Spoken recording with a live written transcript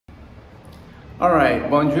All right,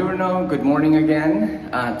 buongiorno, good morning again.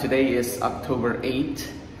 Today is October 8th.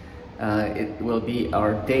 It will be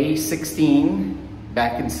our day 16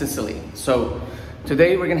 back in Sicily. So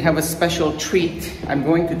today we're gonna have a special treat. I'm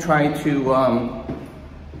going to try to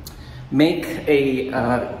make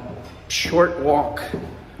a short walk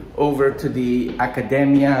over to the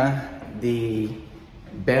Accademia di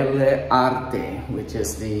Belle Arti, which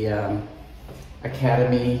is the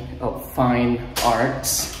Academy of Fine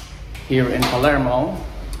Arts here in Palermo.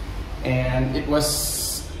 And it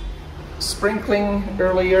was sprinkling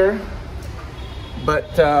earlier, but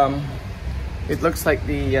it looks like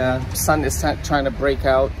the sun is trying to break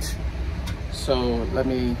out. So let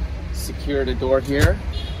me secure the door here,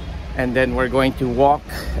 and then we're going to walk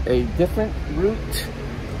a different route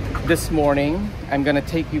this morning. I'm gonna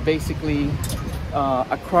take you basically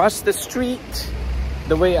across the street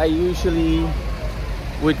the way I usually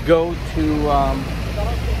would go to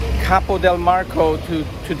Capo del Marco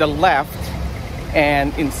to the left,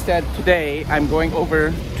 and instead today I'm going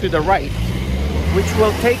over to the right, which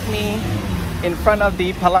will take me in front of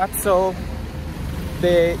the Palazzo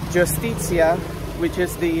di Giustizia, which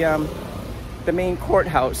is the main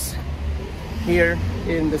courthouse here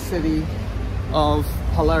in the city of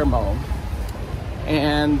Palermo.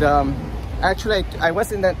 And actually I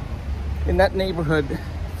was in that neighborhood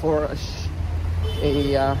for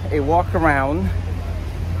a walk around.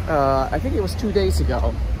 I think it was 2 days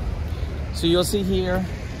ago. So you'll see here,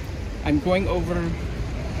 I'm going over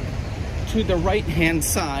to the right hand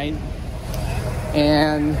side,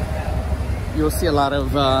 and you'll see a lot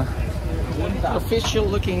of official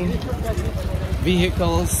looking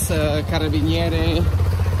vehicles, Carabinieri,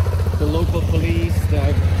 the local police,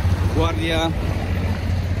 the Guardia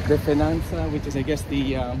de Finanza, which is I guess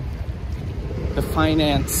the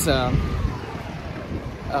finance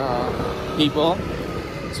people.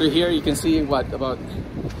 So here you can see about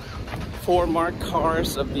 4 marked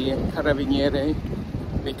cars of the Carabinieri,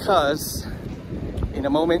 because in a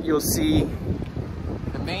moment you'll see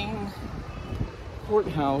the main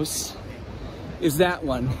courthouse is that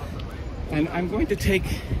one, and I'm going to take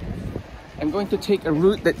a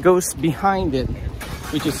route that goes behind it,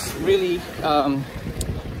 which is really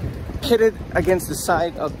pitted against the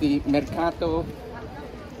side of the Mercato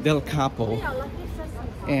del Capo.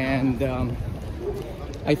 And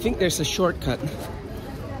I think there's a shortcut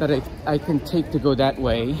that I can take to go that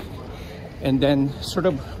way, and then sort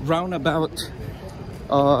of roundabout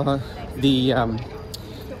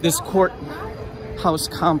this courthouse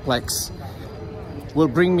complex will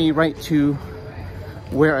bring me right to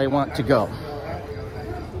where I want to go.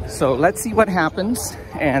 So let's see what happens.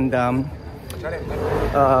 And there's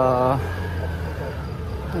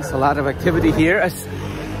a lot of activity here, as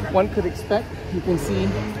one could expect. You can see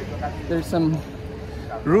there's some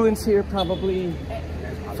ruins here, probably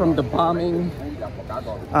from the bombing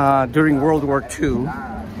during World War II.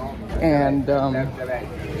 And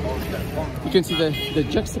you can see the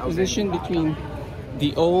juxtaposition between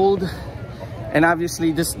the old, and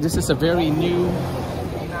obviously this is a very new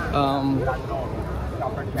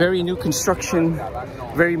construction,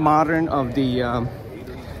 very modern, of the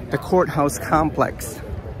courthouse complex.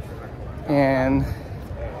 And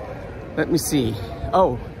let me see.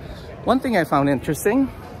 Oh, one thing I found interesting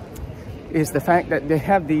is the fact that they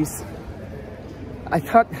have these, I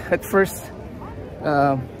thought at first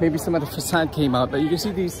maybe some of the facade came out, but you can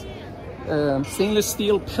see these stainless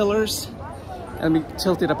steel pillars. Let me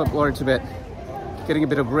tilt it up upwards a bit, getting a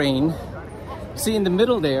bit of rain. See, in the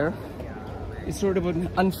middle there is sort of an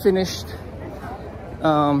unfinished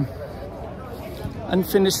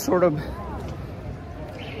sort of,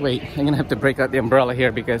 wait, I'm gonna have to break out the umbrella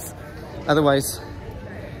here, because otherwise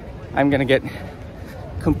I'm gonna get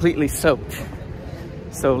completely soaked.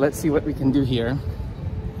 So let's see what we can do here.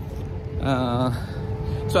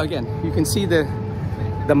 So again, you can see the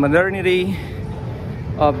modernity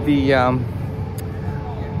of the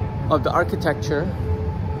architecture.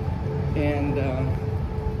 And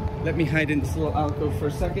let me hide in this little alcove for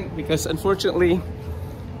a second, because unfortunately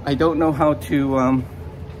I don't know how to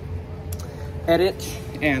edit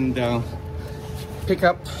and pick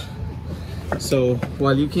up. So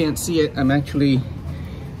while you can't see it, I'm actually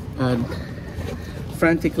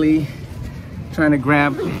frantically trying to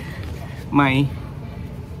grab my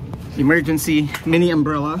emergency mini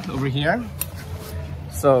umbrella over here.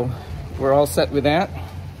 So we're all set with that,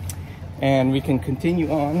 and we can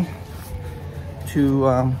continue on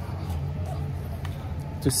to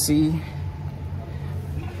see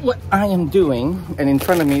what I am doing. And in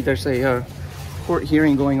front of me there's a court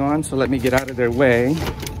hearing going on, so let me get out of their way.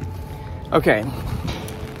 Okay,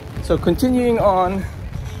 so continuing on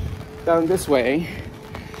down this way,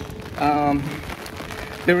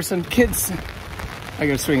 there were some kids. I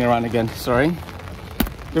gotta swing around again, sorry.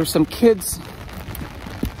 There were some kids.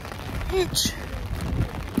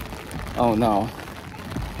 Oh no.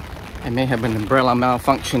 I may have an umbrella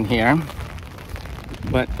malfunction here.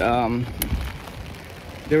 But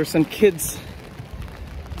there were some kids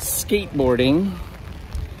skateboarding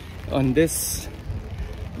on this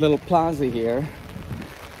little plaza here.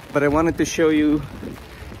 But I wanted to show you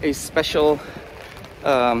a special,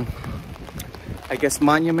 I guess,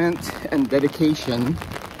 monument and dedication,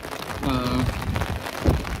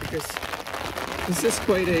 because this is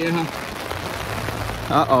quite a,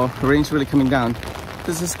 uh-oh, the rain's really coming down.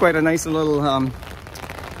 This is quite a nice little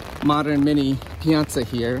modern mini piazza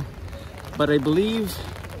here. But I believe,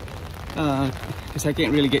 because I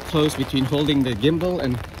can't really get close between holding the gimbal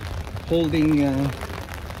and holding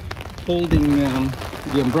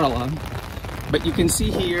the umbrella, but you can see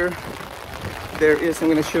here there is, I'm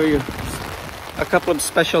going to show you a couple of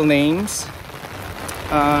special names.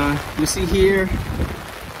 You see here,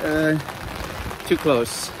 too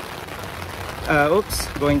close, oops,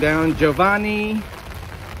 going down, Giovanni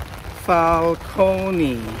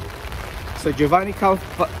Falcone. So Giovanni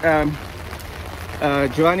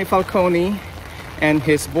Falcone and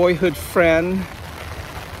his boyhood friend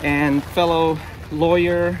and fellow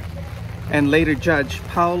lawyer and later judge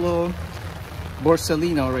Paolo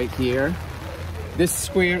Borsellino right here. This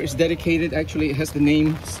square is dedicated, actually it has the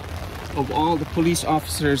names of all the police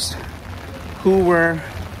officers who were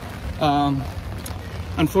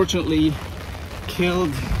unfortunately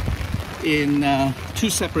killed in 2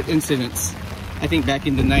 separate incidents, I think back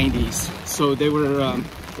in the 90s. So they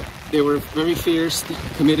were very fierce,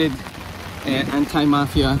 committed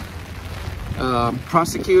anti-mafia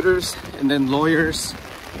prosecutors and then lawyers.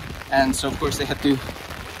 And so of course they had to,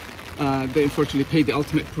 they unfortunately paid the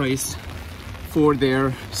ultimate price for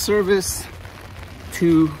their service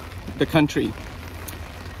to the country.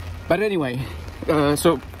 But anyway,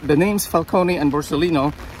 so the names Falcone and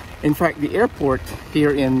Borsellino, in fact the airport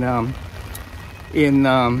here in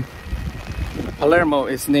Palermo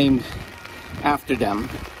is named after them.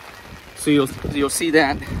 So you'll see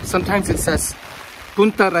that. Sometimes it says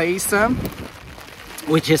Punta Raisa,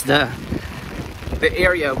 which is the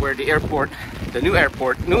area where the airport, the new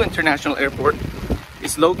international airport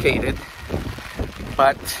is located.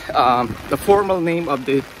 But the formal name of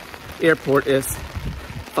the airport is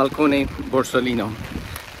Falcone Borsellino,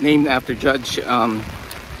 named after Judge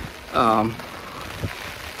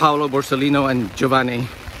Paolo Borsellino and Giovanni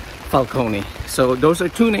Falcone. So those are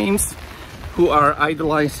 2 names who are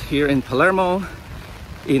idolized here in Palermo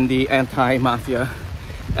in the anti-mafia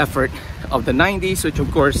effort of the 90s, which of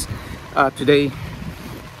course today,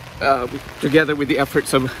 together with the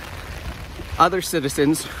efforts of other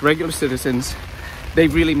citizens, regular citizens,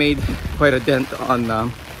 they've really made quite a dent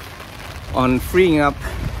on freeing up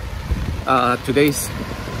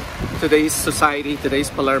today's society, today's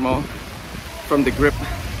Palermo, from the grip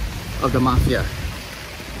of the mafia.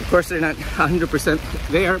 Of course, they're not 100%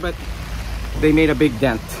 there, but they made a big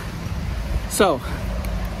dent. So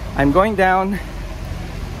I'm going down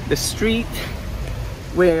the street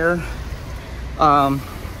where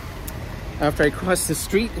after I cross the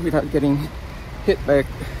street without getting hit by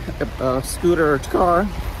a scooter or car,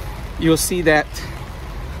 you'll see that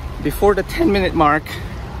before the 10-minute mark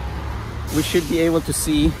we should be able to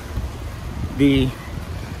see the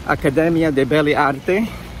Accademia di Belle Arti,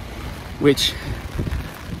 which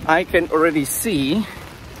I can already see,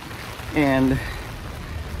 and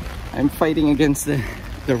I'm fighting against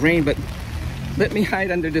the rain, but let me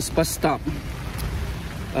hide under this bus stop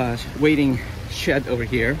waiting shed over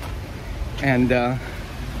here, and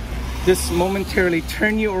just momentarily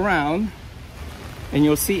turn you around, and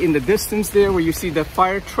you'll see in the distance there where you see the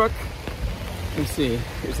fire truck. Let's see,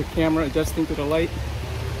 there's a camera adjusting to the light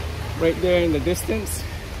right there in the distance,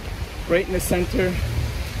 right in the center.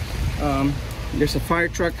 There's a fire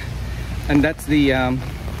truck, and that's the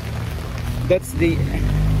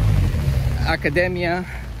Accademia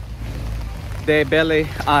di Belle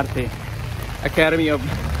Arti, Academy of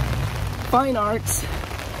Fine Arts,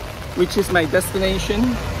 which is my destination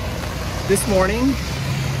this morning,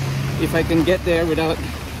 if I can get there without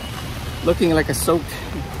looking like a soaked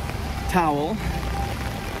towel.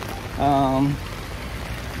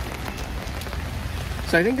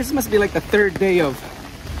 So I think this must be like the 3rd day of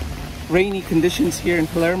rainy conditions here in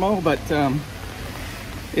Palermo, but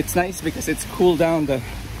it's nice because it's cooled down the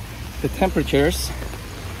temperatures,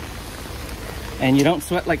 and you don't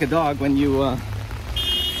sweat like a dog when you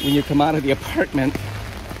come out of the apartment.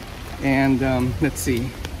 And let's see,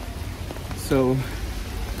 so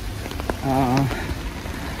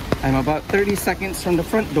I'm about 30 seconds from the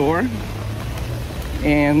front door,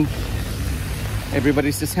 and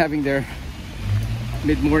everybody's just having their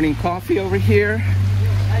mid-morning coffee over here,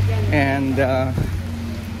 and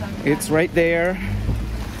it's right there.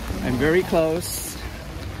 I'm very close.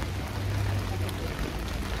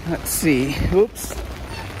 Let's see. Oops.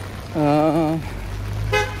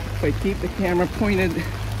 If I keep the camera pointed,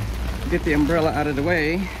 get the umbrella out of the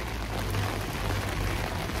way.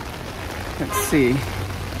 Let's see.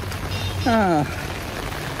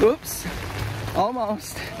 Oops.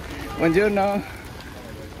 Almost. Buongiorno.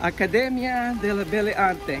 Accademia di Belle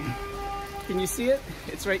Arti. Can you see it?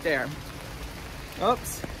 It's right there.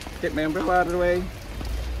 Oops. Get my umbrella out of the way.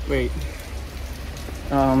 Wait.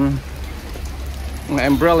 My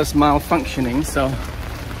umbrella's malfunctioning, so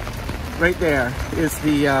right there is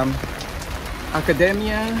the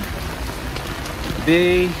Accademia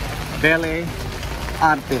di Belle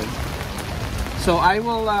Arti. So I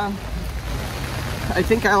will, I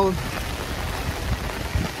think I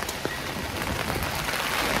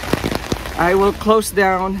will close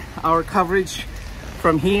down our coverage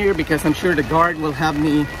from here, because I'm sure the guard will have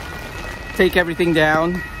me take everything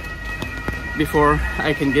down before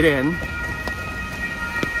I can get in.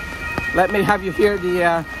 Let me have you hear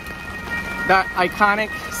the that iconic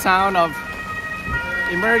sound of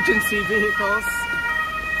emergency vehicles.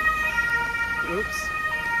 Oops.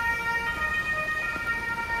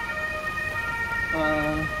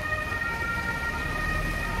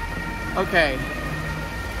 Okay,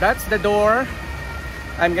 that's the door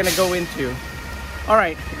I'm gonna go into. All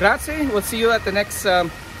right, grazie. We'll see you at the next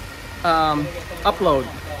upload.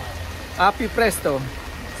 A più presto.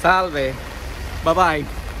 Salve. Bye bye.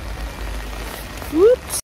 Whoops.